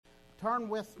turn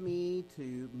with me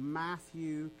to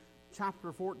Matthew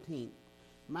chapter 14.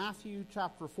 Matthew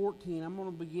chapter 14, I'm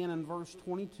going to begin in verse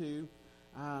 22,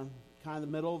 kind of the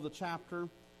middle of the chapter.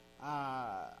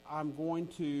 I'm going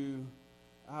to,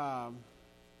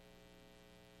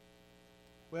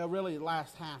 really the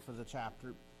last half of the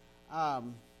chapter.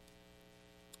 I'm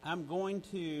going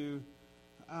to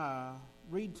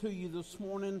read to you this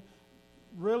morning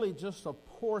really just a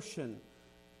portion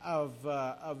of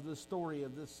the story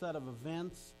of this set of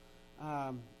events.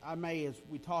 I may, as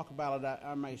we talk about it,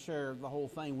 I may share the whole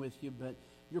thing with you, but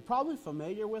you're probably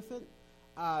familiar with it.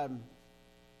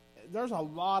 There's a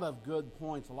lot of good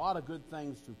points, a lot of good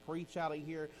things to preach out of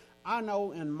here. I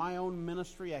know in my own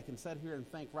ministry, I can sit here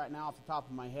and think right now off the top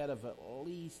of my head of at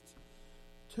least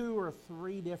 2 or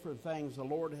 3 different things the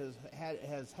Lord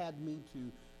has had me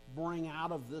to bring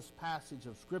out of this passage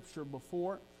of Scripture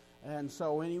before. And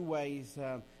so anyways,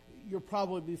 you'll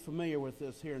probably be familiar with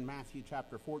this here in Matthew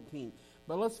chapter 14.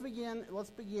 But let's begin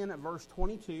at verse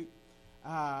 22.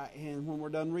 And when we're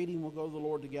done reading, we'll go to the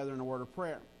Lord together in a word of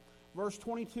prayer. Verse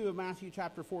 22 of Matthew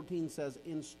chapter 14 says,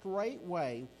 "In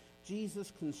straightway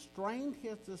Jesus constrained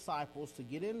his disciples to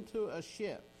get into a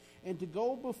ship and to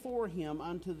go before him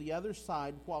unto the other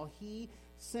side while he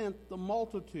sent the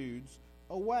multitudes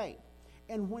away.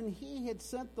 And when he had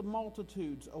sent the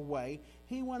multitudes away,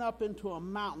 he went up into a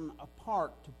mountain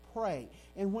apart to pray.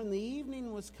 And when the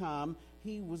evening was come,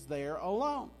 he was there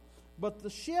alone. But the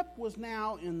ship was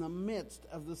now in the midst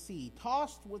of the sea,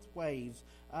 tossed with waves,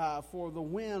 for the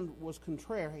wind was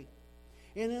contrary.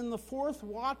 And in the 4th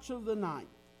watch of the night,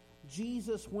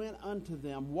 Jesus went unto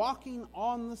them, walking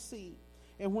on the sea.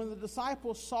 And when the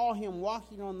disciples saw him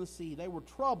walking on the sea, they were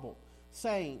troubled,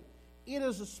 saying, It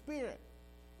is a spirit.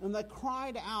 And they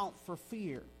cried out for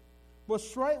fear. But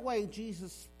straightway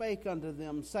Jesus spake unto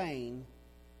them, saying,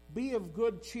 Be of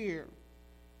good cheer.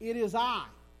 It is I.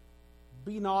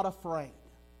 Be not afraid.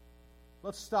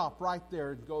 Let's stop right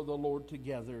there and go to the Lord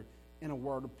together in a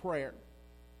word of prayer.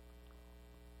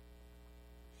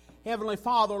 Heavenly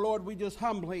Father, Lord, we just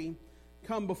humbly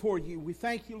come before you. We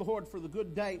thank you, Lord, for the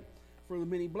good day, for the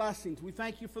many blessings. We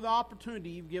thank you for the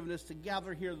opportunity you've given us to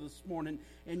gather here this morning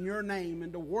in your name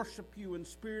and to worship you in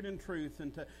spirit and truth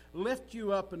and to lift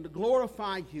you up and to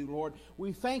glorify you, Lord.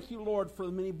 We thank you, Lord, for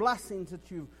the many blessings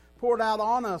that you've poured out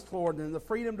on us, Lord, and the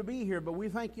freedom to be here. But we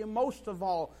thank you most of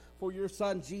all for your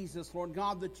Son, Jesus, Lord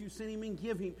God, that you sent him and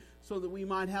give him so that we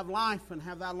might have life and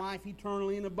have that life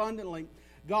eternally and abundantly.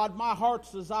 God, my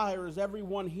heart's desire is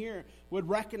everyone here would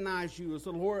recognize you as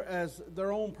the Lord, as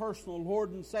their own personal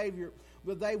Lord and Savior,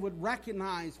 that they would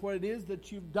recognize what it is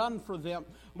that you've done for them.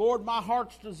 Lord, my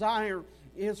heart's desire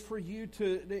is for you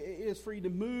to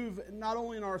move not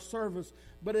only in our service,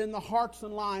 but in the hearts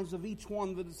and lives of each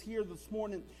one that is here this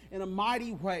morning in a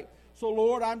mighty way. So,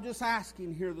 Lord, I'm just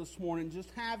asking here this morning,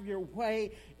 just have your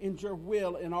way and your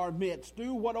will in our midst.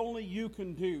 Do what only you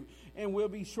can do, and we'll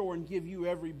be sure and give you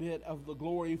every bit of the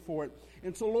glory for it.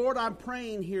 And so, Lord, I'm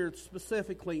praying here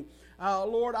specifically.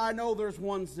 Lord, I know there's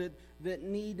ones that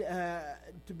need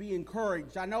to be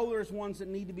encouraged. I know there's ones that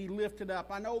need to be lifted up.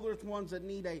 I know there's ones that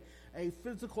need a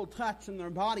physical touch in their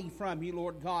body from you,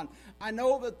 Lord God. I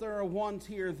know that there are ones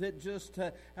here that just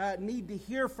need to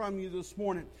hear from you this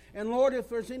morning. And Lord, if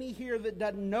there's any here that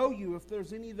doesn't know you, if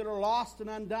there's any that are lost and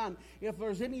undone, if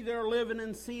there's any that are living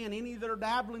in sin, any that are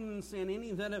dabbling in sin,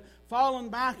 any that have fallen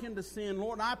back into sin,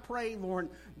 Lord, I pray, Lord,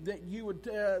 that you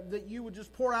would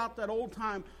just pour out that old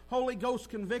time Holy Ghost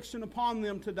conviction upon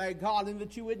them today, God, and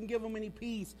that you wouldn't give them any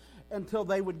peace until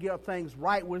they would get things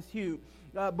right with you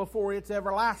before it's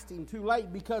everlasting too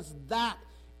late, because that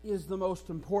is the most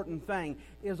important thing,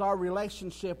 is our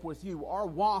relationship with you, our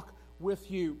walk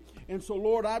with you. And so,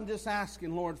 Lord, I'm just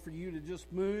asking, Lord, for you to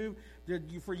just move,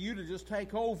 for you to just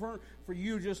take over, for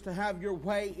you just to have your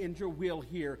way and your will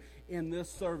here in this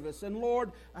service. And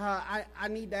Lord, I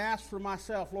need to ask for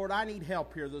myself, Lord, I need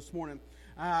help here this morning.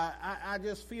 I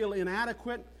just feel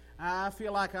inadequate. I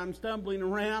feel like I'm stumbling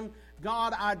around.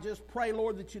 God, I just pray,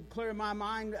 Lord, that you'd clear my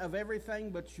mind of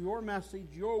everything but your message,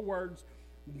 your words,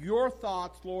 your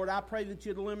thoughts, Lord. I pray that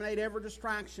you'd eliminate every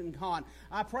distraction, God.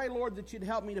 I pray, Lord, that you'd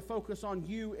help me to focus on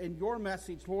you and your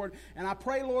message, Lord. And I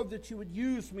pray, Lord, that you would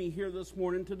use me here this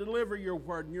morning to deliver your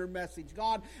word and your message,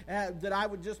 God, that I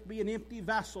would just be an empty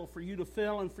vessel for you to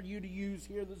fill and for you to use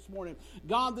here this morning.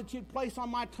 God, that you'd place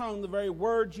on my tongue the very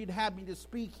words you'd have me to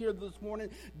speak here this morning.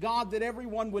 God, that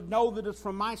everyone would know that it's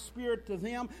from my spirit to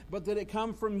them, but that it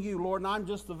come from you, Lord, and I'm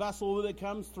just the vessel that it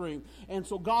comes through. And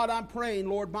so, God, I'm praying,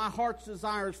 Lord, my heart's desire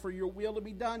desires for your will to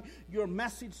be done, your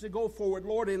message to go forward,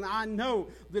 Lord. And I know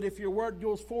that if your word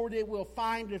goes forward, it will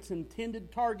find its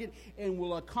intended target and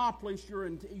will accomplish your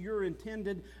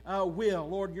intended will,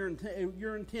 Lord,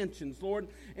 your intentions, Lord.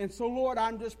 And so, Lord,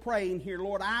 I'm just praying here,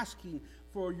 Lord, asking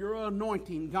for your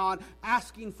anointing, God,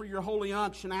 asking for your holy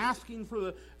unction, asking for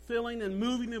the filling and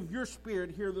moving of your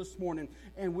Spirit here this morning,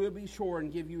 and we'll be sure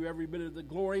and give you every bit of the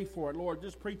glory for it. Lord,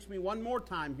 just preach me one more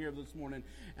time here this morning,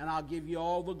 and I'll give you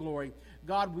all the glory.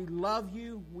 God, we love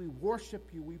you, we worship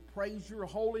you, we praise your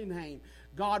holy name.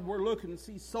 God, we're looking to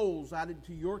see souls added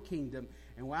to your kingdom,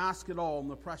 and we ask it all in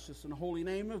the precious and holy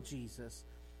name of Jesus.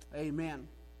 Amen.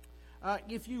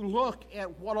 If you look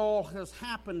at what all has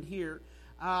happened here,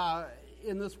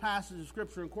 in this passage of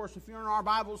Scripture. Of course, if you're in our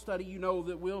Bible study, you know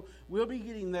that we'll be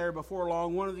getting there before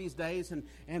long one of these days,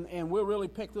 and we'll really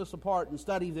pick this apart and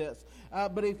study this.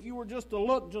 But if you were just to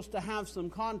look, just to have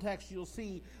some context, you'll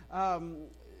see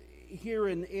here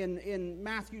in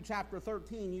Matthew chapter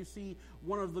 13, you see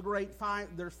one of the great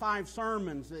there's 5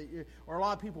 sermons, or a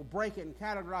lot of people break it and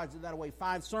categorize it that way.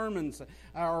 5 sermons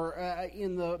are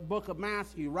in the book of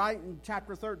Matthew, right? In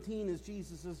chapter 13 is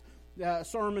Jesus'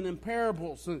 sermon and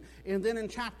parables. And then in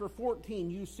chapter 14,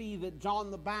 you see that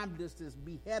John the Baptist is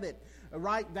beheaded,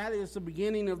 right? That is the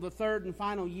beginning of the 3rd and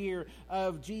final year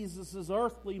of Jesus'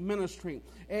 earthly ministry.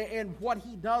 And what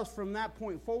he does from that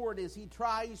point forward is he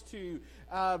tries to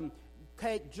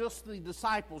take just the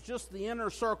disciples, just the inner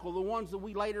circle, the ones that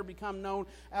we later become known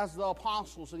as the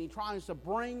apostles, and he tries to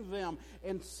bring them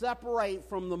and separate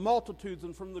from the multitudes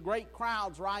and from the great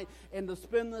crowds, right? And to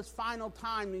spend this final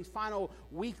time, these final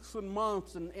weeks and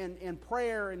months in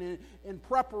prayer and in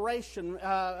preparation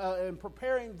and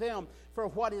preparing them for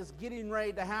what is getting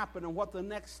ready to happen and what the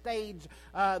next stage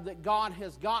that God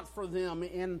has got for them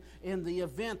in the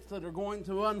events that are going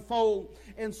to unfold.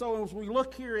 And so as we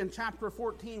look here in chapter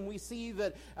 14, we see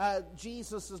that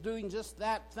Jesus is doing just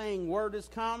that thing. Word has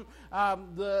come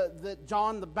that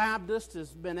John the Baptist has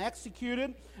been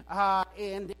executed,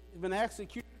 and he's been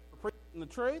executed for preaching the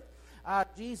truth.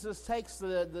 Jesus takes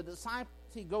the disciples.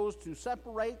 He goes to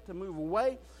separate, to move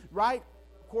away, right?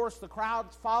 Of course, the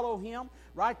crowds follow him,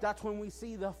 right? That's when we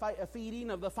see the feeding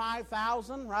of the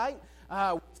 5,000, right?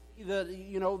 That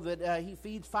he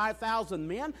feeds 5,000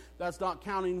 men. That's not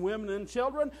counting women and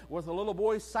children with a little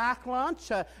boy's sack lunch.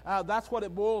 That's what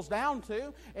it boils down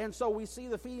to. And so we see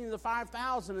the feeding of the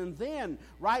 5,000, and then,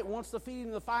 right, once the feeding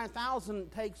of the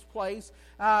 5,000 takes place,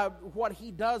 what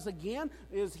he does again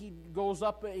is he goes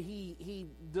up. He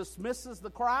dismisses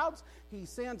the crowds. He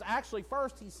sends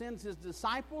his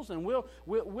disciples, and we'll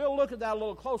look at that a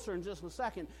little closer in just a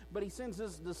second. But he sends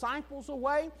his disciples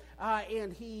away,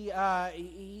 and he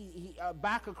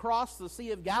back across the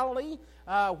Sea of Galilee,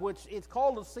 which it's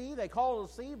called a sea. They call it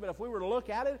a sea, but if we were to look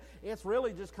at it, it's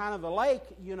really just kind of a lake,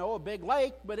 a big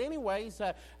lake. But anyways,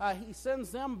 he sends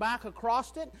them back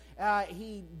across it.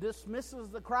 He dismisses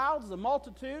the crowds, the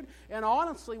multitude, and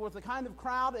honestly, with the kind of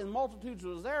crowd and multitudes that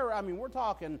was there, I mean, we're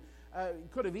talking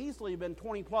could have easily been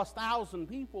 20+ thousand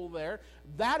people there.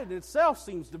 That in itself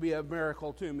seems to be a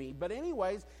miracle to me. But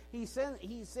anyways, he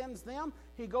sends them.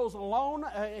 He goes alone.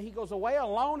 He goes away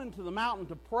alone into the mountain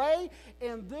to pray.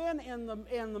 And then in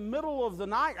the middle of the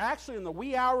night, actually in the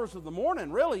wee hours of the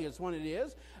morning, really is when it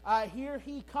is. Here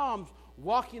he comes,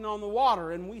 walking on the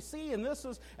water. And we see, and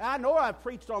I know I've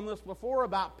preached on this before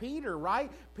about Peter,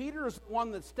 right? Peter is the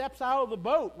one that steps out of the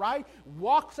boat, right?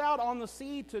 Walks out on the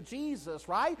sea to Jesus,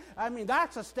 right? I mean,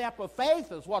 that's a step of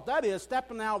faith is what that is,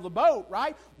 stepping out of the boat,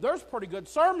 right? There's a pretty good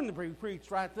sermon to be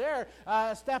preached right there,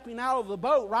 stepping out of the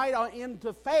boat, right,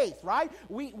 into faith, right?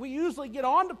 We usually get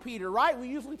on to Peter, right? We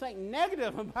usually think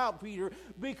negative about Peter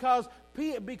because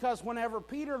whenever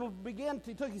Peter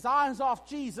he took his eyes off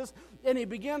Jesus and he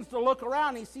begins to look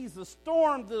around, he sees the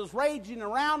storm that is raging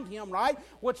around him, right?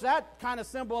 Which that kind of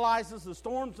symbolizes the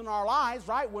storms in our lives,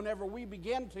 right? Whenever we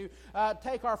begin to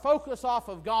take our focus off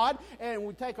of God and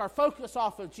we take our focus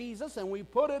off of Jesus and we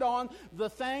put it on the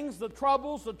things, the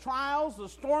troubles, the trials, the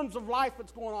storms of life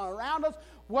that's going on around us,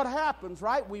 what happens,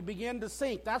 right? We begin to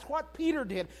sink. That's what Peter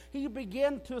did. He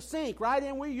began to sink, right?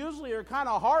 And we usually are kind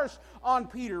of harsh on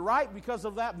Peter, right? Because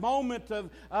of that moment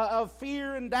of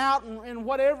fear and doubt and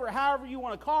however you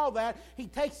want to call that. He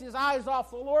takes his eyes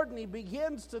off the Lord and he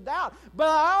begins to doubt. But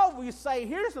I always say,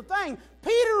 here's the thing.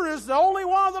 Peter is the only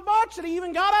one of the bunch that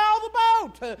even got out of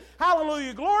the boat.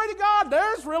 Hallelujah. Glory to God.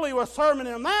 There's really a sermon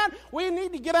in that. We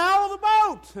need to get out of the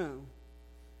boat.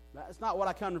 That's not what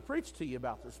I come to preach to you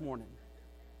about this morning.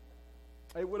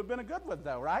 It would have been a good one,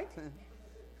 though, right?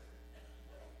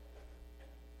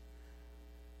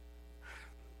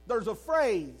 There's a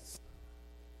phrase,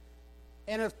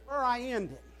 and it's where I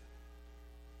end it.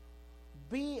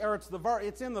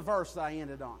 it's in the verse that I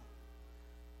ended on.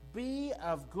 Be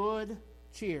of good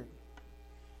cheer.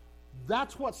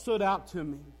 That's what stood out to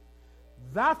me.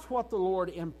 That's what the Lord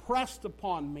impressed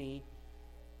upon me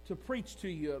to preach to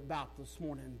you about this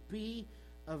morning. Be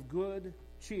of good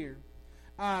cheer.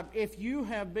 If you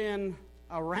have been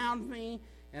around me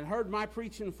and heard my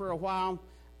preaching for a while,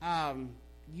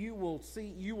 you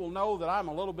will know that I'm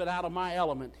a little bit out of my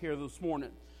element here this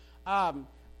morning. I've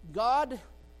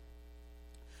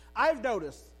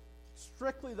noticed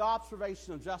strictly the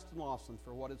observation of Justin Lawson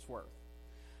for what it's worth.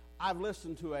 I've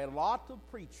listened to a lot of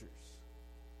preachers.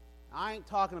 I ain't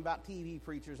talking about TV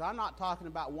preachers. I'm not talking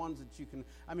about ones that you can...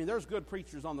 there's good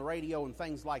preachers on the radio and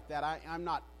things like that. I'm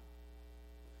not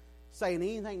saying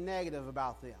anything negative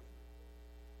about them.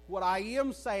 What I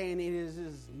am saying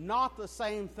is not the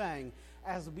same thing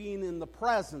as being in the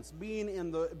presence, being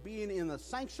in the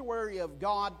sanctuary of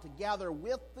God together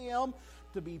with them,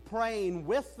 to be praying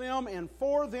with them and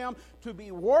for them, to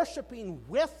be worshiping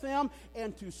with them,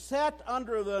 and to sit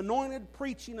under the anointed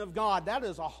preaching of God. That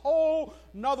is a whole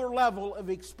nother level of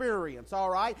experience, all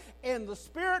right? And the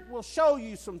Spirit will show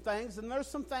you some things, and there's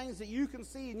some things that you can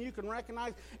see and you can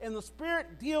recognize, and the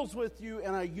Spirit deals with you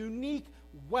in a unique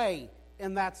way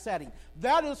in that setting.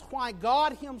 That's why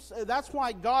God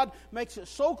makes it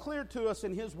so clear to us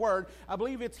in His Word. I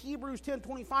believe it's Hebrews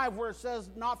 10:25 where it says,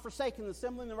 not forsaking the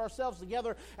assembling of ourselves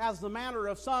together as the manner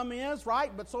of some is,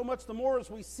 right? But so much the more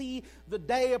as we see the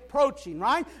day approaching,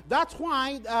 right? That's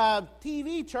why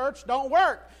TV church don't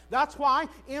work. That's why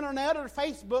internet or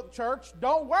Facebook church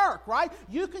don't work, right?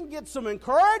 You can get some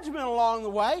encouragement along the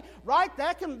way, right?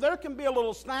 There can be a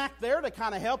little snack there to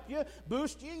kind of help you,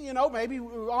 boost you, maybe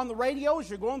on the radio as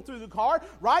you're going through the car,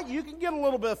 right? You can get a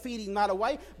little bit of feeding that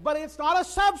away, but it's not a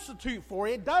substitute for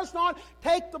it. It does not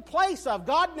take the place of.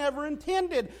 God never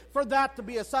intended for that to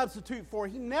be a substitute for.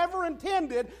 He never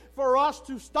intended for us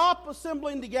to stop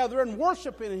assembling together and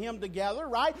worshiping Him together,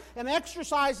 right? And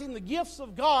exercising the gifts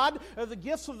of God, or the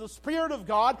gifts of the Spirit of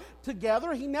God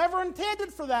together. He never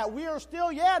intended for that. We are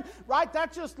still yet, right?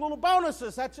 That's just little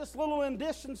bonuses. That's just little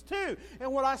additions too.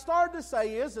 And what I started to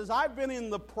say is I've been in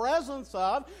the presence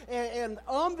of and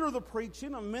under the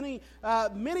preaching of many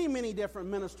different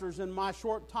ministers in my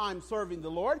short time serving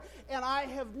the Lord. And I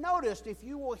have noticed, if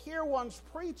you will hear ones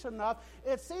preach enough,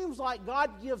 it seems like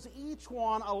God gives each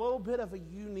one a little bit of a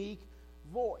unique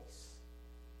voice.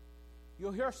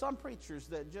 You'll hear some preachers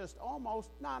that just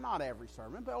not every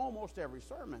sermon, but almost every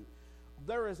sermon,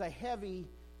 there is a heavy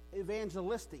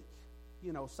evangelistic,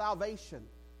 salvation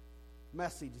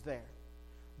message there.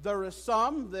 There is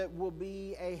some that will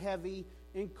be a heavy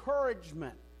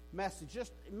encouragement message,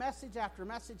 just message after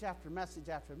message after message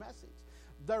after message.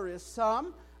 There is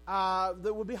some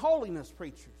that will be holiness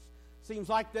preachers. Seems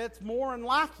like that's more and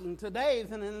lacking today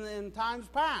than in times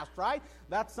past, right?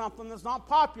 That's something that's not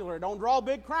popular. Don't draw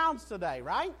big crowds today,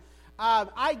 right?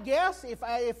 I guess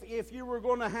if you were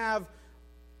going to have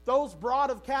those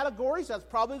broad of categories, that's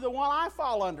probably the one I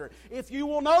fall under. If you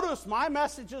will notice, my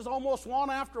messages almost one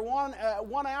after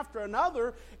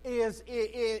another is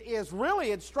really,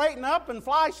 it's straighten up and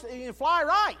fly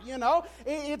right,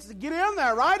 It's get in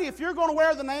there, right? If you're going to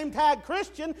wear the name tag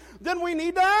Christian, then we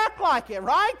need to act like it,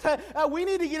 right? We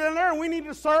need to get in there and we need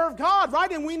to serve God,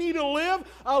 right? And we need to live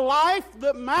a life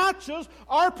that matches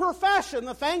our profession,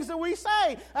 the things that we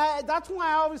say. That's why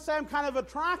I always say I'm kind of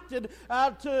attracted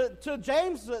to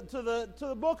James, to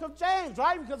the book of James,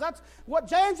 right? Because that's what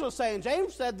James was saying.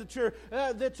 James said that your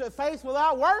faith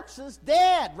without works is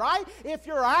dead, right? If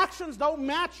your actions don't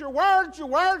match your words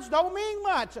don't mean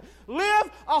much.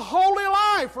 Live a holy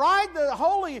life, right? The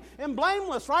holy and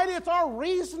blameless, right? It's our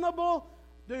reasonable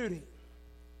duty.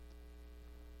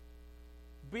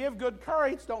 Be of good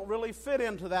courage don't really fit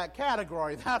into that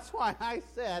category. That's why I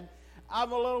said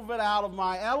I'm a little bit out of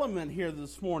my element here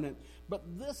this morning.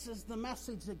 But this is the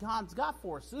message that God's got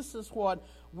for us. This is what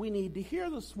we need to hear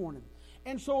this morning.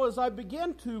 And so as I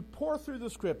begin to pour through the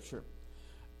Scripture,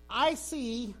 I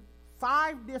see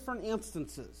 5 different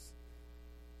instances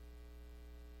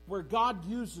where God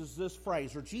uses this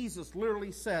phrase, or Jesus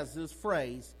literally says this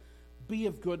phrase, be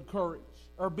of good courage,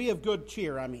 or be of good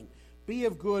cheer, Be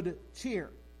of good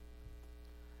cheer.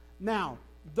 Now,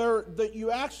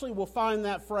 you actually will find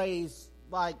that phrase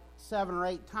like 7 or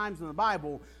 8 times in the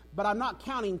Bible, but I'm not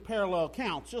counting parallel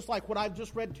counts. Just like what I've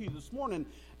just read to you this morning,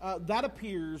 that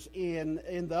appears in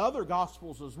the other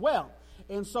Gospels as well.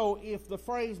 And so if the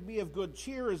phrase "be of good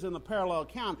cheer" is in the parallel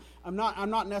account, I'm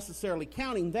not necessarily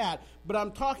counting that, but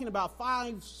I'm talking about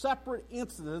 5 separate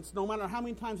incidents, no matter how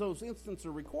many times those incidents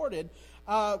are recorded,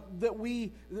 that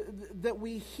we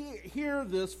hear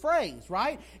this phrase,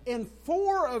 right? And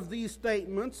 4 of these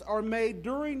statements are made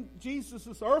during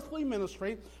Jesus' earthly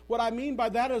ministry. What I mean by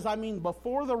that is, I mean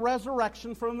before the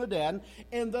resurrection from the dead,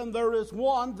 and then there is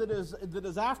one that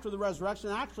is after the resurrection.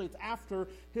 Actually, it's after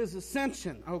his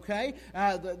ascension, okay?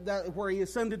 Where he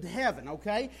ascended to heaven,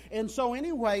 okay? And so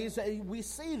anyways, we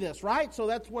see this, right? So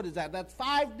that's, what is that? That's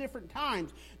 5 different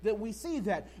times that we see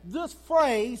that. This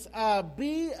phrase,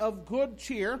 "be of good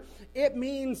cheer," it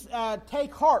means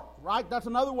take heart, right? That's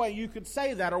another way you could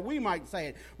say that, or we might say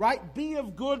it, right? Be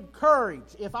of good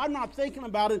courage. If I'm not thinking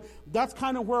about it, that's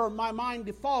kind of where my mind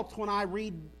defaults when I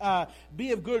read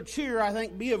 "be of good cheer." I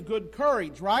think "be of good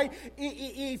courage," right?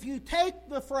 If you take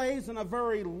the phrase in a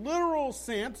very literal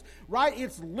sense, right,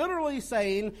 it's literally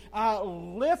saying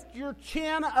lift your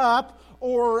chin up,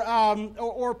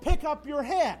 or pick up your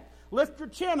head. Lift your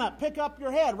chin up, pick up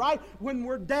your head, right? When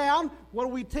we're down, what do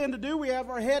we tend to do? We have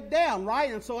our head down, right?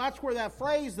 And so that's where that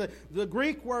phrase, the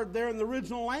Greek word there in the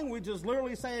original language, is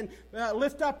literally saying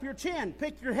lift up your chin,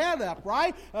 pick your head up,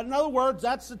 right? In other words,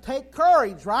 that's to take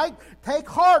courage, right? Take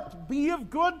heart, be of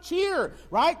good cheer,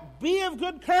 right? Be of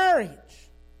good courage.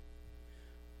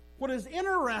 What is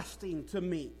interesting to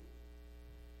me,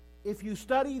 if you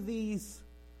study these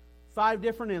 5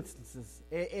 different instances,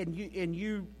 and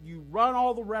you run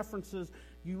all the references,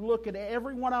 you look at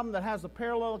every one of them that has a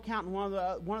parallel account in one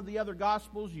of the other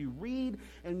Gospels, you read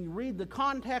the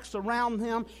context around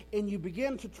them, and you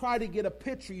begin to try to get a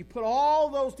picture. You put all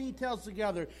those details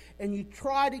together, and you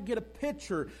try to get a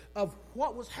picture of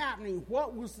what was happening,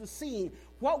 what was the scene,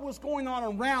 what was going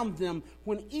on around them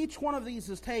when each one of these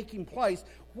is taking place.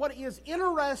 What is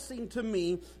interesting to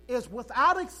me is,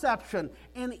 without exception,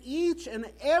 in each and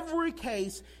every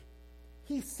case,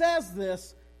 he says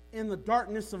this in the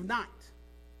darkness of night.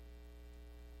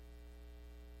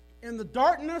 In the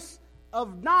darkness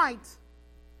of night,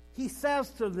 he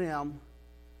says to them,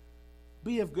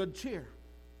 "Be of good cheer."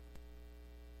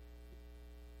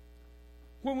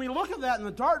 When we look at that in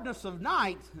the darkness of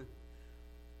night,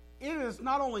 it is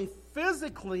not only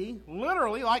physically,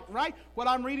 literally, like, right, what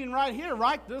I'm reading right here,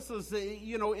 right? This is,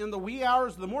 in the wee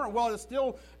hours of the morning. Well, it's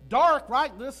still dark,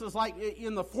 right? This is like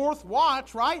in the 4th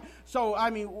watch, right? So,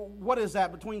 I mean, what is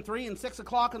that, between 3 and 6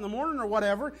 o'clock in the morning or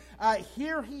whatever?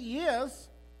 Here he is,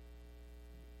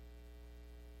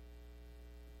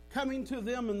 coming to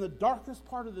them in the darkest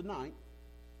part of the night,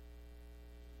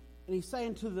 and he's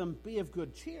saying to them, "Be of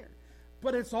good cheer."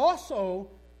 But it's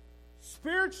also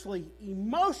spiritually,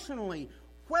 emotionally,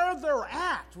 where they're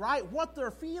at, right? What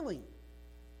they're feeling.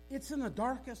 It's in the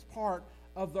darkest part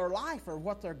of their life, or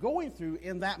what they're going through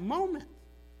in that moment.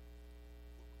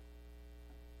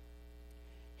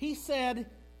 He said,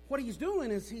 what he's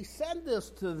doing is he said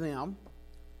this to them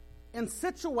in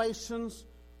situations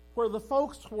where the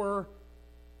folks were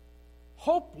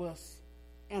hopeless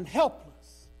and helpless.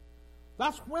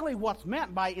 That's really what's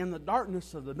meant by "in the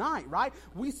darkness of the night," right?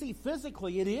 We see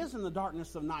physically it is in the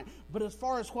darkness of night, but as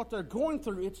far as what they're going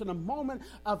through, it's in a moment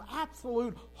of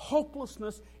absolute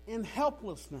hopelessness and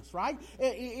helplessness, right?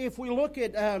 If we look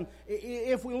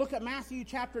at Matthew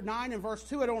chapter 9 and verse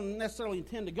 2, I don't necessarily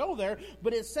intend to go there,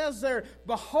 but it says there,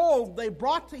 "Behold, they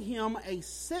brought to him a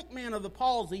sick man of the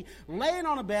palsy, laying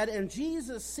on a bed, and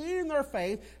Jesus, seeing their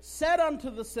faith, said unto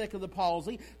the sick of the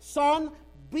palsy, Son,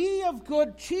 be of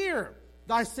good cheer.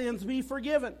 Thy sins be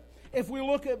forgiven." If we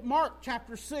look at Mark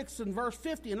chapter 6 and verse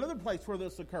 50, another place where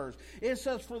this occurs, it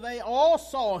says, "For they all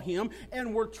saw him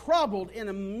and were troubled, and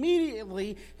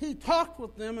immediately he talked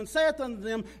with them and saith unto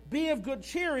them, Be of good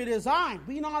cheer, it is I,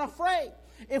 be not afraid."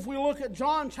 If we look at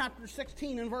John chapter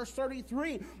 16 and verse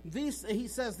 33, he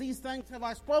says, "These things have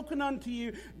I spoken unto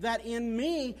you, that in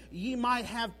me ye might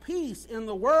have peace. In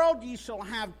the world ye shall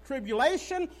have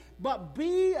tribulation, but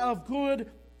be of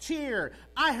good cheer.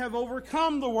 I have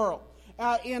overcome the world."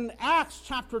 In Acts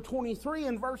chapter 23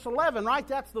 and verse 11, right?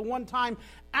 That's the one time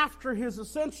after his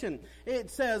ascension. It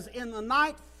says, "In the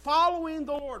night following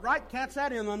the Lord," right? Catch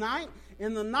that, in the night.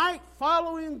 "In the night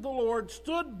following the Lord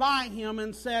stood by him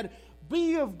and said,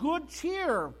 Be of good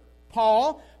cheer,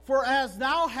 Paul, for as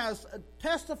thou hast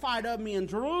testified of me in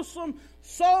Jerusalem,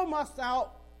 so must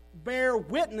thou bear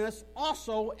witness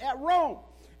also at Rome."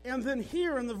 And then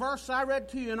here in the verse I read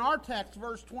to you in our text,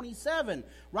 verse 27,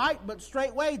 right? "But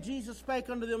straightway Jesus spake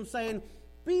unto them, saying,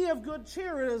 Be of good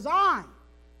cheer, it is I.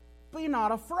 Be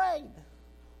not afraid."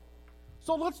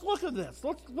 So let's look at this.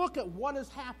 Let's look at what has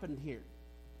happened here.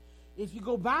 If you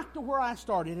go back to where I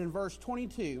started in verse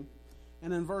 22,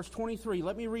 And in verse 23,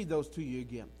 let me read those to you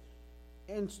again.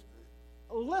 And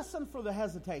listen for the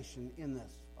hesitation in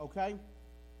this, okay?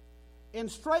 And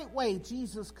straightway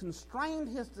Jesus constrained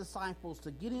his disciples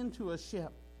to get into a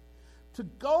ship, to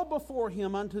go before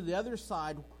him unto the other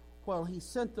side, while he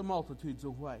sent the multitudes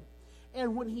away.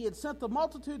 And when he had sent the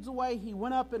multitudes away, he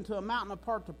went up into a mountain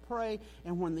apart to pray,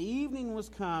 and when the evening was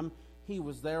come, he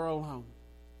was there alone.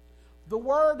 The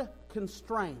word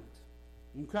constrained,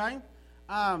 okay?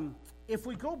 If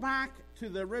we go back to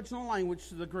the original language,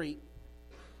 to the Greek,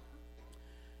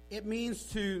 it means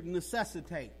to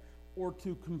necessitate or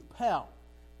to compel,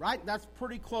 right? That's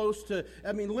pretty close to,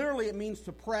 literally it means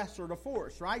to press or to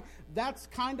force, right? That's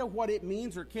kind of what it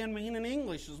means or can mean in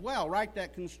English as well, right?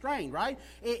 That constrained, right?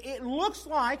 It looks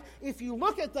like, if you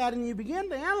look at that and you begin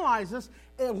to analyze this,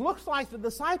 it looks like the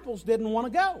disciples didn't want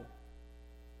to go.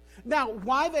 Now,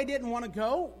 why they didn't want to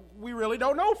go, we really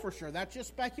don't know for sure. That's just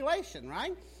speculation,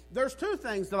 right? There's two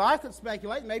things that I could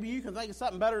speculate. Maybe you can think of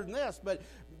something better than this, but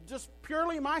just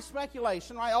purely my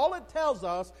speculation, right? All it tells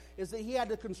us is that he had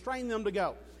to constrain them to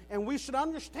go. And we should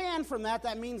understand from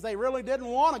that means they really didn't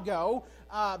want to go,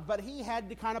 but he had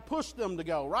to kind of push them to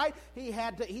go, right?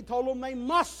 He told them they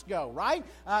must go, right?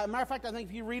 Matter of fact, I think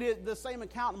if you read it, the same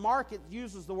account in Mark, it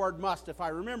uses the word must, if I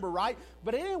remember right.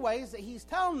 But anyways, he's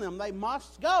telling them they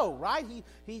must go, right?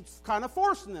 He's kind of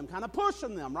forcing them, kind of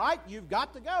pushing them, right? You've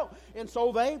got to go. And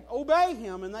so they obey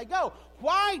him and they go.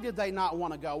 Why did they not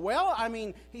want to go? Well,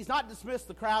 he's not dismissed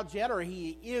the crowds yet, or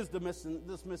he is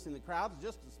dismissing the crowds,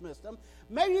 just dismissed them.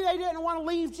 Maybe they didn't want to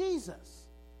leave Jesus.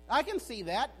 I can see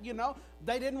that,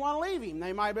 They didn't want to leave him.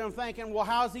 They might have been thinking, well,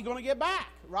 how is he going to get back,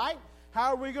 right?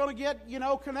 How are we going to get,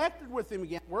 connected with him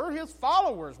again? We're his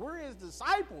followers. We're his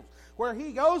disciples. Where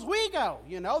he goes, we go.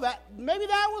 Maybe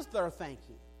that was their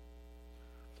thinking.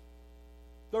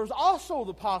 There's also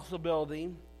the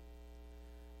possibility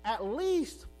at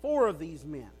least 4 of these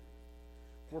men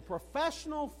were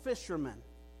professional fishermen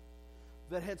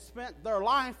that had spent their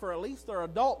life, or at least their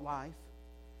adult life,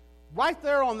 right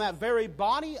there on that very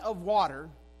body of water,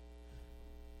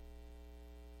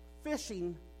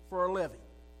 fishing for a living.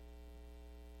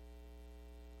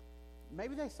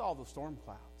 Maybe they saw the storm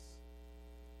clouds.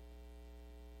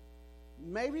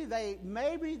 Maybe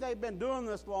they've been doing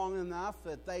this long enough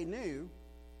that they knew.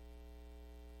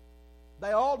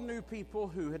 They all knew people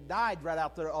who had died right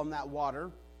out there on that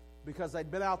water because they'd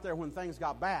been out there when things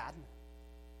got bad.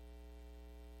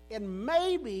 And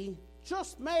maybe,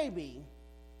 just maybe,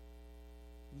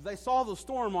 they saw the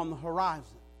storm on the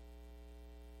horizon.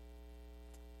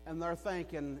 And they're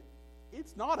thinking,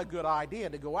 it's not a good idea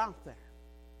to go out there.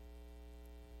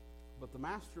 But the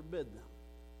master bid them,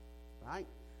 right?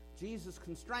 Jesus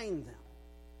constrained them.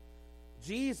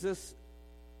 Jesus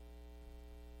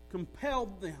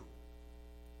compelled them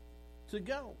to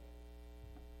go.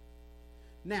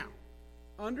 Now,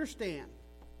 understand,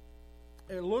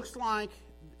 it looks like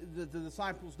the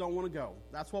disciples don't want to go.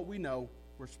 That's what we know.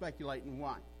 We're speculating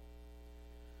why.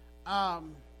 I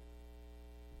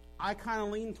kind of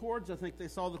lean towards, I think they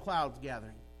saw the clouds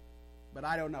gathering. But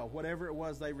I don't know. Whatever it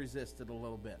was, they resisted a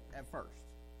little bit at first.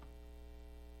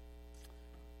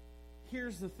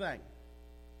 Here's the thing.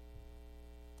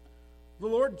 The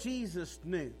Lord Jesus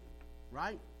knew,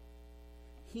 right?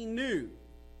 He knew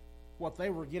what they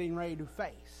were getting ready to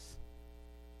face.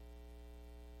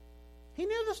 He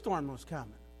knew the storm was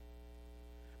coming.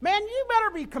 Man, you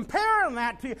better be comparing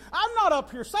that to... I'm not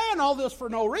up here saying all this for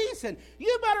no reason.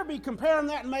 You better be comparing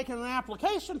that and making an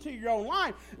application to your own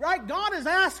life. Right? God is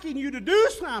asking you to do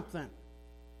something.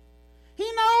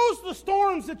 He knows the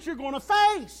storms that you're going to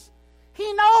face.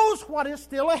 He knows what is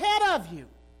still ahead of you.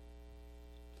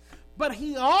 But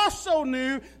he also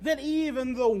knew that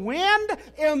even the wind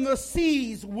and the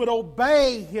seas would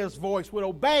obey his voice, would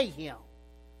obey him.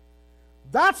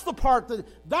 That's the part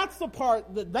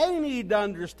that they need to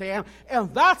understand,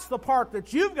 and that's the part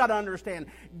that you've got to understand.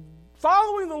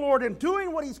 Following the Lord and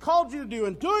doing what he's called you to do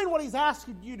and doing what he's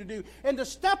asking you to do, and to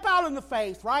step out in the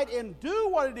faith, right, and do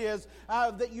what it is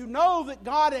that you know that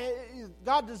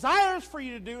God desires for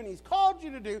you to do and he's called you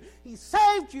to do, he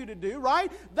saved you to do,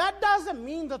 right? That doesn't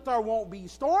mean that there won't be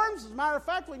storms. As a matter of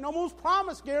fact, we can almost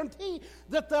guarantee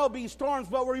that there'll be storms.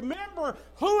 But remember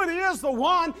who it is, the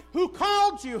one who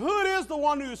called you, who it is, the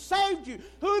one who saved you,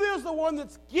 who it is, the one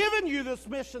that's given you this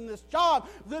mission, this job,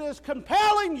 that is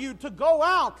compelling you to go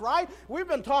out, right? We've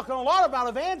been talking a lot about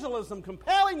evangelism,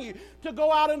 compelling you to go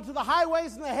out into the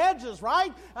highways and the hedges,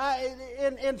 right?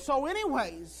 And so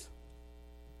anyways,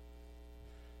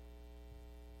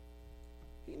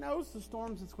 he knows the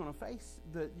storms that's going to face,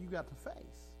 that you got to face.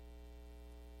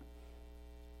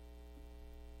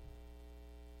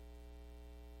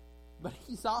 but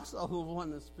he's also the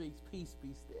one that speaks, peace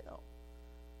be still.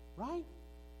 Right?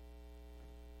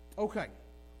 Okay.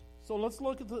 So let's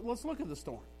look at the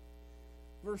storm.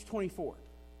 Verse 24.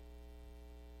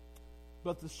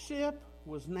 But the ship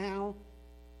was now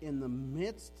in the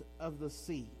midst of the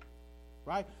sea.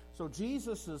 Right? So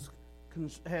Jesus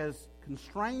has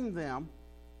constrained them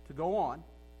to go on.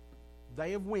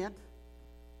 They have went.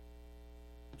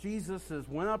 Jesus has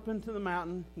went up into the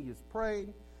mountain. He has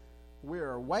prayed. We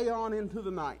are way on into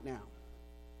the night now.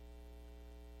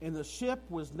 And the ship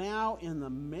was now in the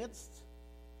midst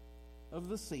of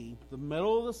the sea, the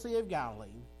middle of the Sea of Galilee.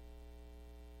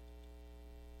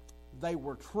 They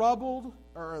were troubled,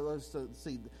 or let's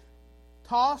see,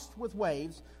 tossed with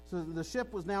waves. So the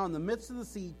ship was now in the midst of the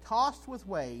sea, tossed with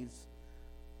waves,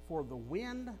 for the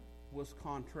wind was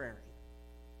contrary.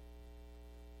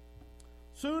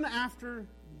 Soon after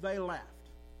they left,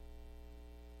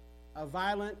 a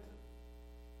violent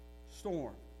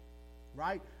storm,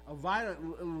 right?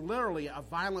 Literally a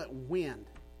violent wind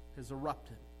has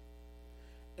erupted.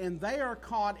 And they are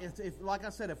caught, like I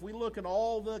said, if we look at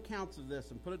all the accounts of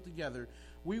this and put it together,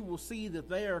 we will see that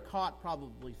they are caught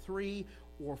probably 3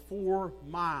 or 4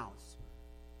 miles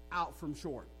out from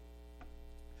shore.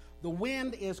 The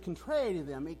wind is contrary to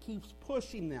them. It keeps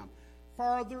pushing them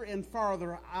farther and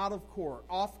farther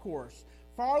off course,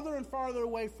 farther and farther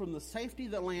away from the safety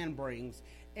that land brings,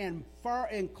 and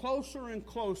closer and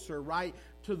closer, right,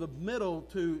 to the middle,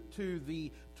 to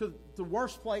the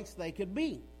worst place they could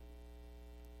be.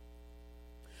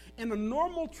 In a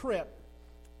normal trip,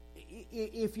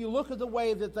 if you look at the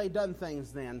way that they done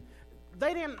things then,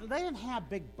 they didn't have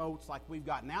big boats like we've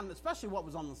got now, and especially what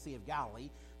was on the Sea of Galilee.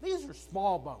 These are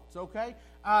small boats, okay?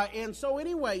 And so,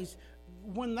 anyways,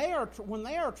 when they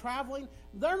are traveling,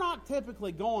 they're not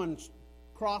typically going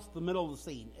across the middle of the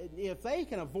sea. If they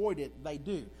can avoid it, they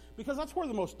do, because that's where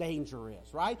the most danger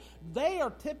is, right? They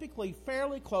are typically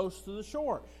fairly close to the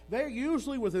shore. They're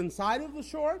usually within sight of the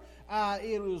shore.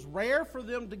 It is rare for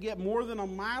them to get more than a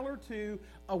mile or two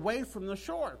away from the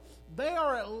shore. They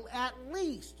are at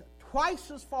least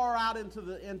twice as far out into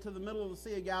the middle of the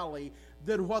Sea of Galilee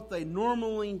than what they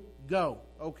normally go,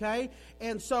 okay?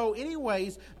 And so,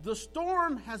 anyways, the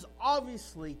storm has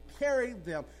obviously carried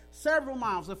them several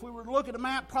miles. If we were to look at a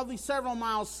map, probably several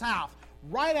miles south,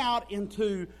 right out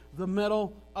into the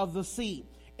middle of the sea.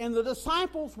 And the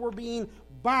disciples were being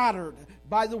battered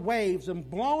by the waves and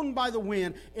blown by the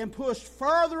wind and pushed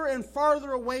further and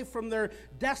further away from their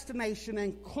destination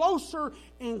and closer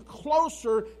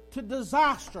to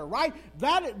disaster, right?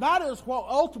 That is what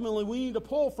ultimately we need to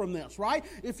pull from this, right?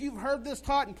 If you've heard this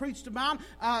taught and preached about,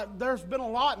 there's been a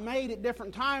lot made at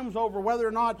different times over whether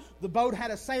or not the boat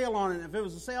had a sail on it, if it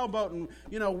was a sailboat, and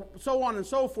so on and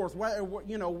so forth.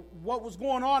 What was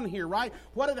going on here, right?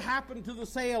 What had happened to the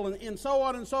sail, and so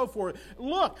on and so forth.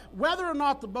 Look, whether or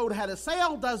not the boat had a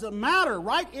sail doesn't matter,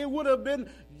 right? It would have been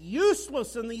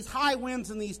useless in these high winds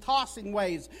and these tossing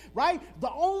waves, right? The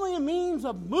only means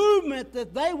of movement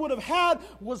that they would have had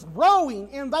was rowing,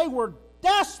 and they were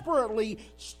desperately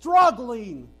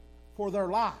struggling for their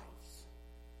lives.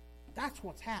 That's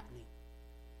what's happening.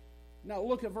 Now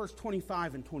look at verse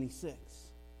 25 and 26.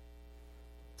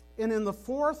 And in the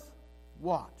fourth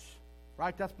watch,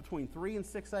 right? That's between 3 and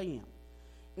 6 a.m.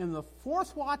 In the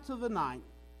fourth watch of the night,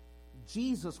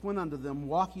 Jesus went unto them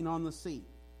walking on the sea.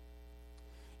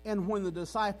 And when the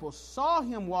disciples saw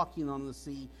him walking on the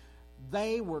sea,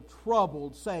 they were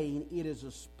troubled, saying, "It is a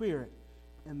spirit."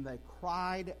 And they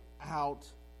cried out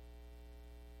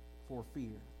for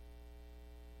fear.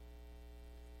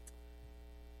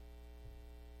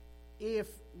 If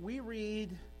we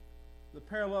read the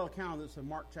parallel account of this in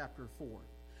Mark chapter 4,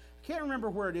 I can't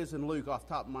remember where it is in Luke off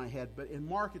the top of my head, but in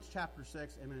Mark it's chapter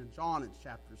 6, and in John it's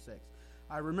chapter 6.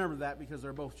 I remember that because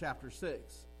they're both chapter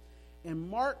 6. In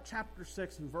Mark chapter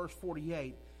 6 and verse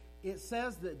 48, it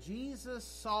says that Jesus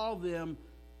saw them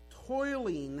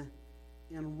toiling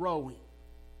and rowing.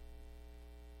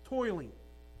 Toiling.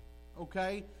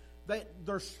 Okay?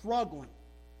 They're struggling.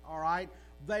 All right?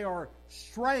 They are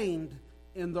strained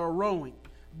in their rowing.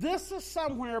 This is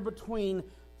somewhere between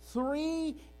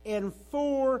 3 and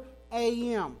 4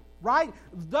 a.m., right?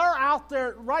 They're out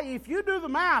there, right? If you do the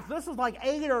math, this is like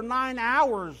 8 or 9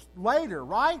 hours later,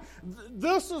 right?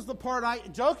 This is the part I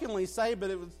jokingly say, but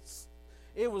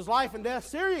it was life and death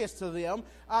serious to them.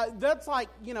 That's like,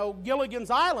 Gilligan's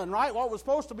Island, right? What was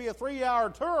supposed to be a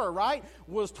 3-hour tour, right,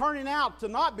 was turning out to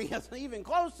not be even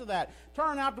close to that.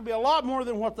 Turning out to be a lot more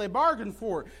than what they bargained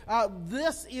for.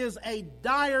 This is a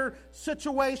dire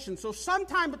situation. So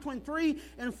sometime between 3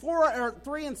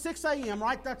 and 6 a.m.,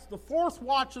 right? That's the fourth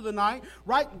watch of the night,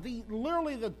 right?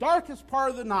 Literally the darkest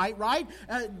part of the night, right?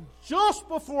 Just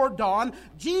before dawn,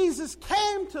 Jesus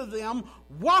came to them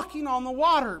walking on the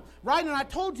water, right? And I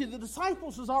told you the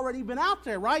disciples has already been out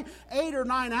there, right? 8 or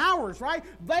 9 hours, right?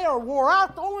 They are wore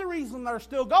out. The only reason they're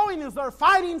still going is they're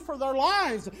fighting for their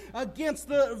lives against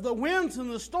the winds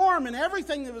and the storm and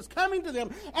everything that was coming to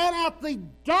them. And at the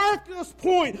darkest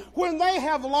point, when they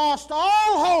have lost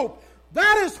all hope,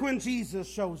 that is when Jesus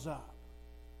shows up.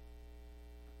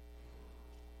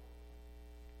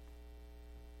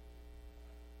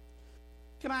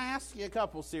 Can I ask you a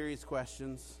couple serious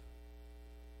questions?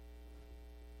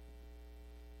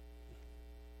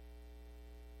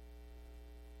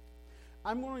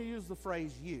 I'm going to use the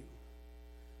phrase you.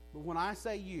 But when I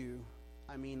say you,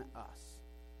 I mean us.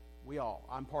 We all.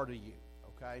 I'm part of you,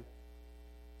 okay?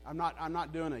 I'm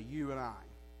not doing a you and I.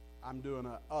 I'm doing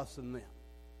a us and them.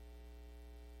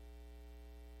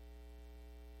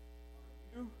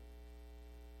 Are you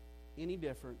any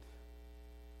different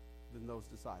than those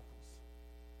disciples?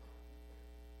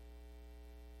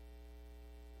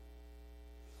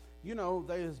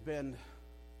 There's been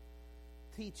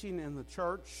teaching in the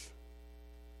church,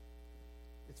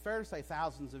 it's fair to say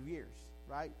thousands of years,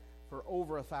 right? For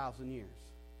over 1,000 years.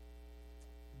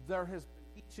 There has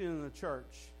been teaching in the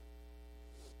church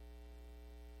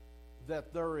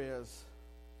that there is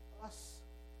us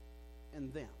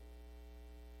and them.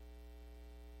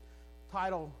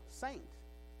 Title saint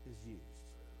is used,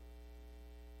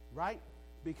 right?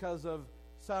 Because of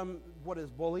what is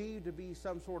believed to be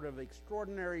some sort of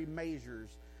extraordinary measures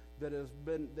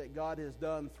that God has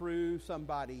done through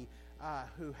somebody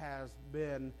who has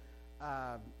been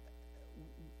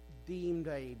deemed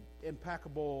a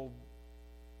impeccable,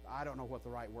 I don't know what the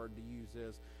right word to use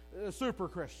is, a super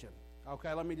Christian.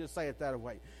 Okay, let me just say it that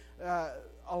way.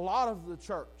 A lot of the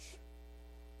church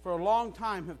for a long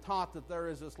time have taught that there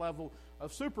is this level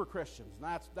of super Christians.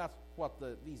 And that's what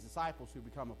these disciples who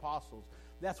become apostles,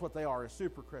 that's what they are, as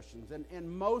super Christians.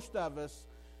 And most of us,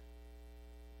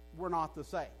 we're not the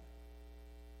same.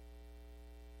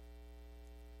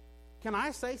 Can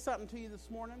I say something to you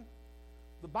this morning?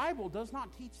 The Bible does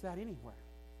not teach that anywhere.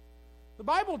 The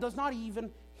Bible does not even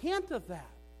hint at that.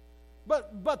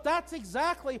 But that's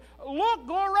exactly, look,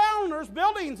 go around, there's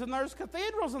buildings and there's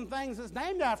cathedrals and things that's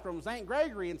named after them, St.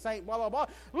 Gregory and St. blah, blah, blah.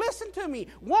 Listen to me.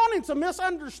 One, it's a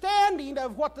misunderstanding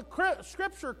of what the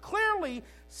Scripture clearly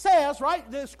says,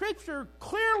 right? The Scripture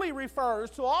clearly refers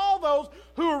to all those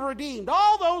who are redeemed,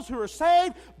 all those who are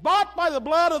saved, bought by the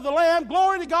blood of the Lamb,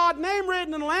 glory to God, name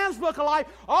written in the Lamb's Book of Life,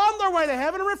 on their way to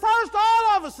heaven. It refers to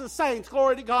all of us as saints,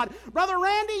 glory to God. Brother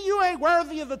Randy, you ain't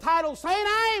worthy of the title saint.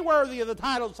 I ain't worthy of the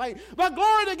title saint. But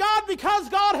glory to God, because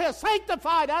God has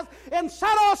sanctified us and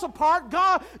set us apart,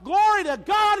 God, glory to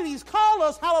God, and He's called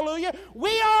us, hallelujah,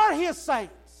 we are His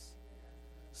saints.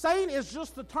 Saint is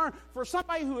just the term for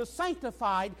somebody who is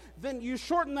sanctified. Then you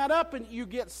shorten that up and you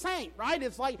get saint, right?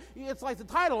 It's like the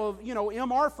title of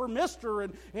MR for Mister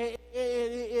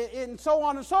and so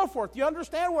on and so forth. You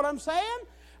understand what I'm saying?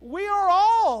 We are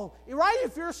all right.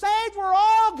 If you're saved, we're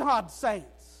all God's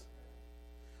saints.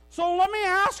 So let me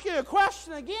ask you a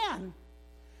question again: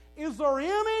 is there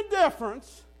any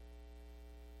difference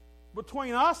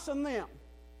between us and them?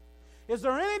 Is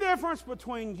there any difference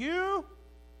between you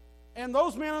and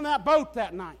those men in that boat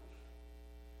that night?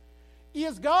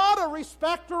 Is God a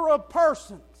respecter of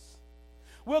persons?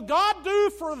 Will God do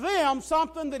for them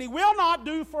something that He will not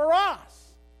do for us?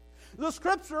 The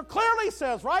Scripture clearly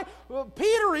says, right?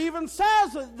 Peter even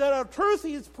says that a truth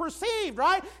he's perceived,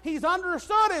 right? He's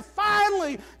understood it,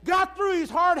 finally got through his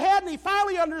hard head, and he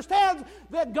finally understands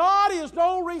that God is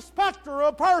no respecter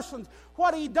of persons.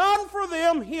 What He done for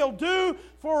them, He'll do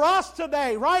for us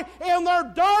today, right? In their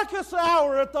darkest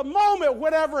hour, at the moment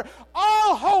whenever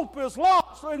all hope is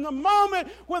lost, in the moment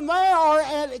when they are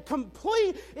at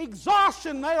complete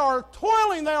exhaustion, they are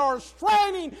toiling, they are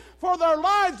straining for their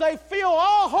lives, they feel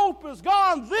all hope is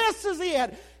gone. This is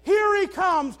it. Here He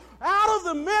comes out of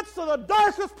the midst of the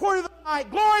darkest point of the night.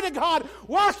 Glory to God,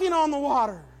 walking on the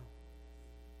water.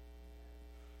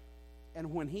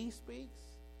 And when He speaks,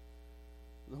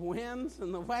 the winds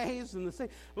and the waves and the sea,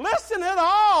 listen it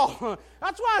all.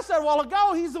 That's why I said a while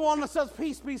ago, He's the one that says,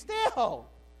 peace be still.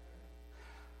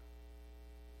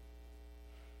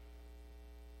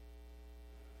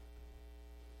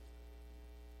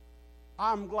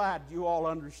 I'm glad you all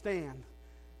understand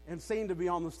and seem to be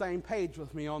on the same page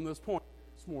with me on this point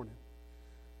this morning.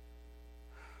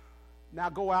 Now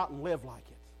go out and live like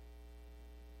it.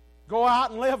 Go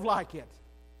out and live like it.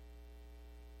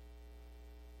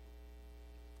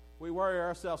 We worry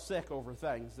ourselves sick over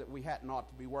things that we hadn't ought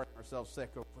to be worrying ourselves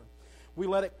sick over. We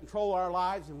let it control our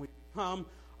lives and we become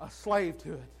a slave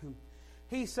to it. And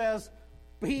he says,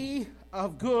 be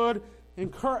of good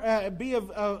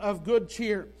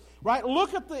cheer. Right?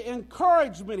 Look at the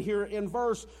encouragement here in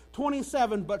verse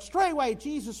 27. But straightway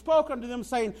Jesus spoke unto them,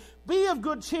 saying, be of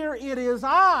good cheer, it is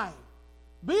I.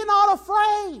 Be not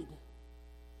afraid.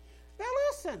 Now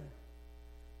listen.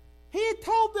 He had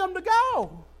told them to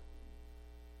go.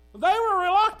 They were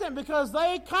reluctant because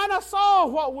they kind of saw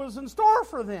what was in store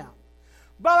for them.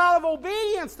 But out of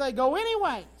obedience, they go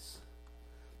anyways.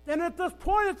 And at this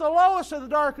point, at the lowest of the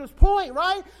darkest point,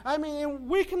 right? I mean,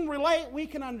 we can relate, we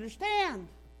can understand.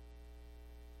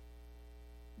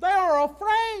 They are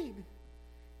afraid.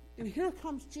 And here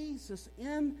comes Jesus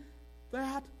in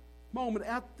that moment,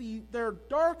 at their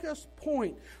darkest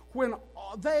point, when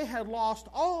they had lost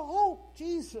all hope.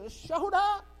 Jesus showed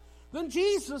up. Then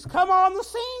Jesus come on the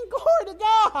scene. Glory to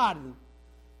God.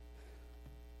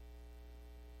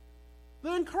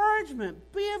 The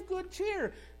encouragement. Be of good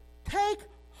cheer. Take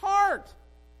heart.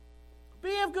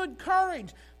 Be of good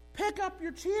courage. Pick up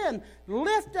your chin.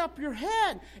 Lift up your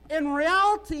head. In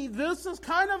reality, this is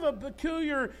kind of a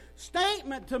peculiar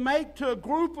statement to make to a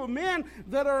group of men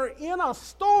that are in a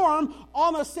storm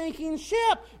on a sinking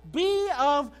ship. Be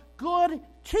of good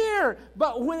cheer.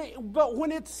 But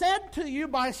when it's said to you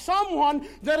by someone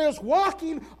that is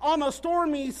walking on a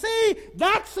stormy sea,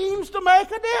 that seems to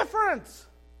make a difference.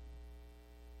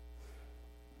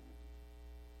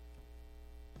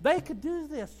 They could do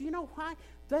this. You know why?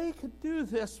 They could do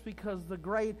this because the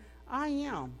great I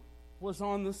Am was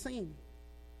on the scene.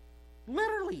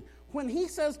 Literally, when he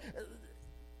says,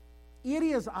 it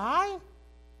is I,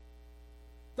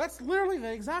 that's literally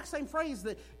the exact same phrase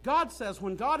that God says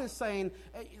when God is saying,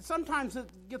 sometimes it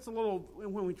gets a little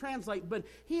when we translate, but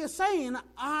he is saying,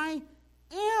 I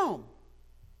am.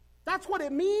 That's what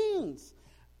it means.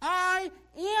 I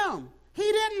am. He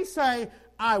didn't say,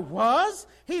 I was.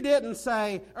 He didn't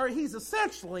say, or he's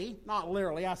essentially, not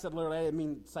literally, I said literally, I didn't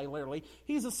mean to say literally.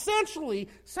 He's essentially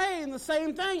saying the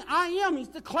same thing. I am. He's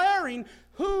declaring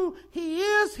who he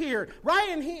is here, right?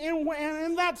 And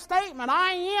in that statement,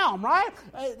 I am, right?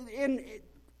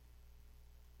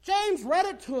 James read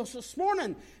it to us this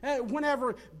morning.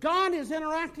 Whenever God is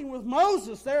interacting with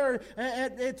Moses there,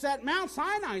 it's at Mount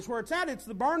Sinai is where it's at. It's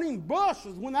the burning bush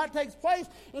is when that takes place.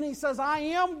 And he says, I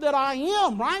am that I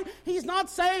am, right? He's not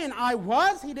saying I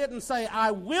was. He didn't say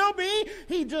I will be.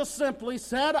 He just simply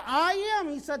said I am.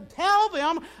 He said, tell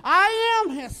them I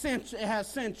am has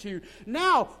sent you.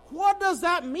 Now, what does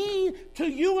that mean to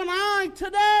you and I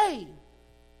today?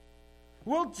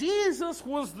 Well, Jesus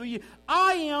was the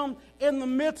I am in the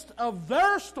midst of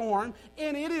their storm,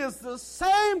 and it is the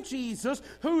same Jesus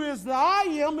who is the I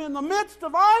am in the midst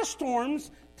of our storms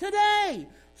today.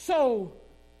 So,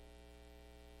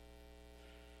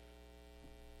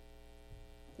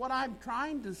 what I'm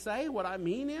trying to say, what I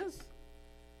mean is,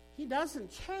 he doesn't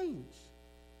change.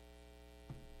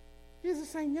 He's the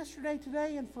same yesterday,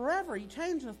 today, and forever. He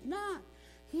changeth not.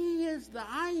 He is the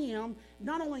I am.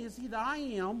 Not only is he the I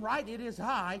am, right? It is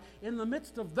I in the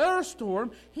midst of their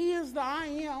storm. He is the I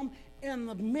am in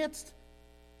the midst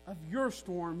of your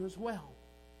storm as well.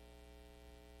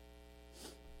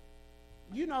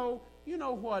 You know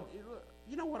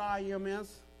what I am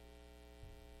is?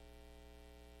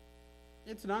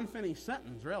 It's an unfinished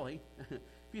sentence, really. If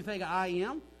you think I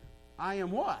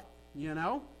am what?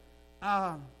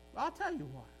 I'll tell you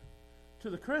what. To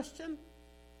the Christian,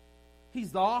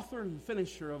 he's the author and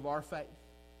finisher of our faith.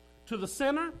 To the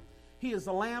sinner, he is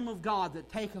the Lamb of God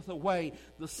that taketh away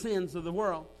the sins of the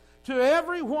world. To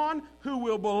everyone who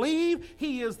will believe,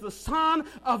 he is the Son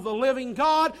of the living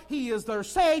God. He is their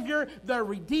Savior, their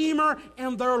Redeemer,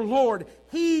 and their Lord.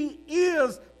 He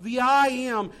is the I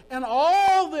am. And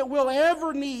all that we'll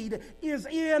ever need is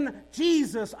in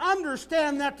Jesus.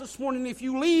 Understand that this morning if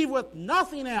you leave with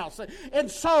nothing else. And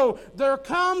so here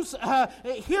comes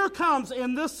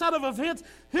in this set of events,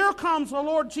 here comes the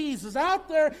Lord Jesus out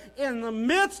there in the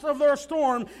midst of their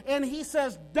storm. And he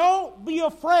says, don't be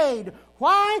afraid.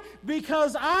 Why?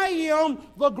 Because I am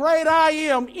the great I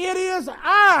am. It is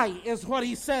I, is what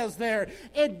he says there.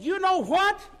 And you know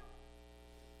what?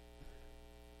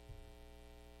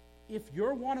 If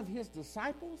you're one of his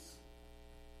disciples,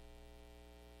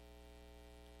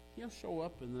 he'll show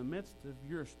up in the midst of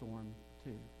your storm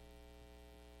too.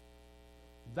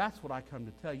 That's what I come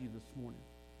to tell you this morning.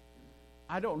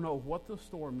 I don't know what the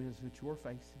storm is that you're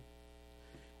facing.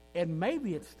 And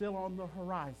maybe it's still on the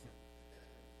horizon.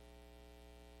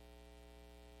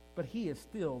 But He is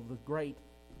still the great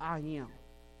I Am.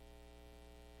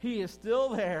 He is still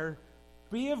there.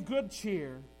 Be of good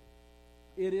cheer.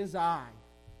 It is I.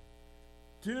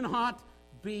 Do not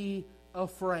be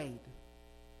afraid.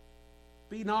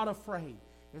 Be not afraid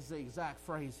is the exact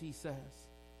phrase He says.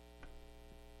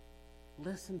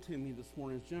 Listen to me this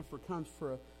morning as Jennifer comes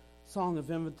for a song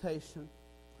of invitation.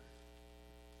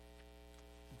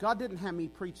 God didn't have me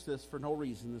preach this for no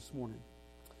reason this morning.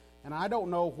 And I don't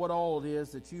know what all it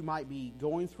is that you might be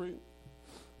going through,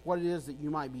 what it is that you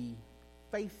might be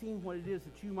facing, what it is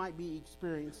that you might be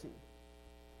experiencing.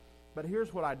 But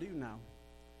here's what I do know.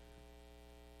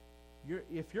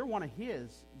 If you're one of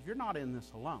His, you're not in this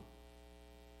alone.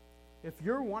 If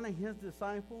you're one of His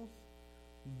disciples,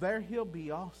 there He'll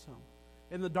be also.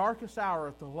 In the darkest hour,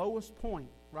 at the lowest point,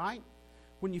 right?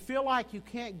 When you feel like you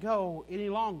can't go any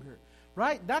longer,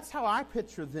 right? That's how I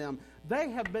picture them. They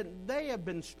have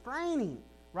been straining,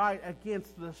 right,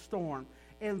 against the storm.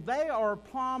 And they are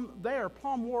plumb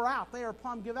wore out. They are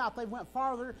plumb give out. They went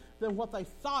farther than what they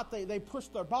thought. They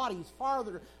pushed their bodies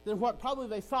farther than what probably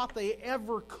they thought they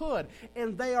ever could.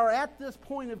 And they are at this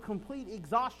point of complete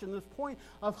exhaustion, this point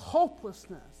of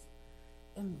hopelessness.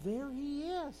 And there He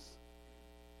is.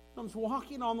 Comes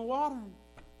walking on the water.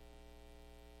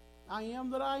 I am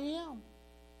that I am.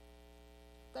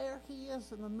 There He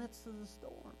is in the midst of the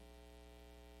storm.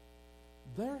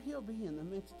 There He'll be in the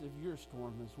midst of your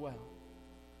storm as well.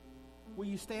 Will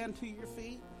you stand to your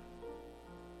feet?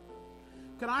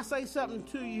 Can I say something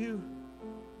to you,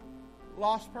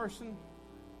 lost person?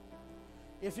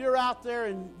 If you're out there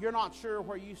and you're not sure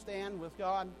where you stand with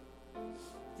God,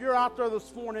 if you're out there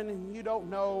this morning and you don't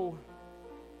know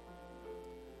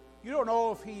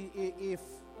if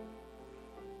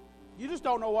you just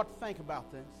don't know what to think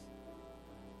about this.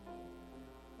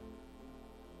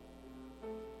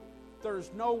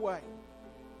 There's no way.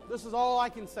 This is all I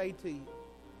can say to you.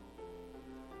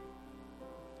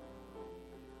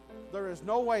 There is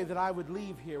no way that I would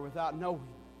leave here without knowing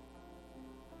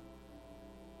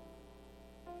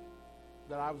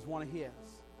that I was one of His.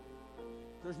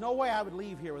 There's no way I would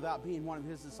leave here without being one of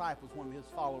His disciples, one of His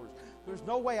followers. There's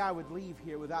no way I would leave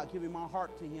here without giving my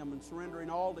heart to Him and surrendering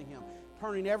all to Him,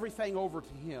 turning everything over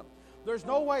to Him. There's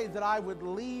no way that I would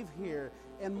leave here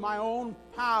in my own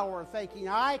power thinking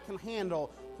I can handle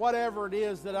whatever it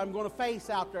is that I'm going to face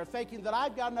out there, thinking that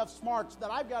I've got enough smarts, that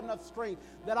I've got enough strength,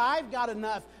 that I've got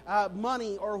enough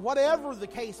money, or whatever the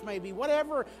case may be,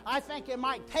 whatever I think it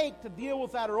might take to deal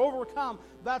with that or overcome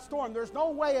that storm. There's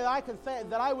no way that I can think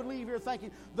that I would leave here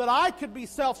thinking that I could be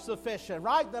self-sufficient,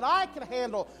 right? That I could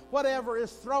handle whatever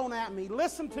is thrown at me.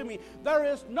 Listen to me. There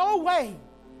is no way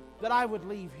that I would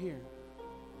leave here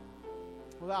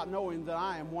without knowing that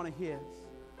I am one of His.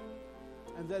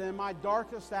 And that in my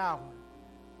darkest hour,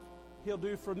 He'll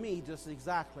do for me just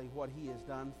exactly what He has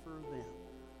done for them.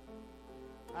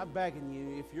 I'm begging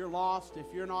you, if you're lost, if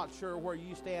you're not sure where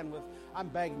you stand with, I'm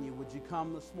begging you, would you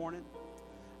come this morning?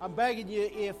 I'm begging you,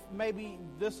 if maybe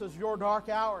this is your dark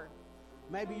hour,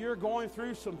 maybe you're going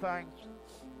through some things.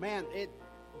 Man, it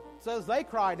says they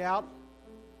cried out.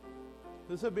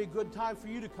 This would be a good time for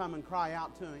you to come and cry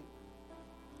out to Him.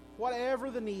 Whatever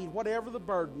the need, whatever the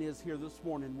burden is here this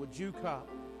morning, would you come?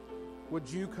 Would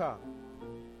you come?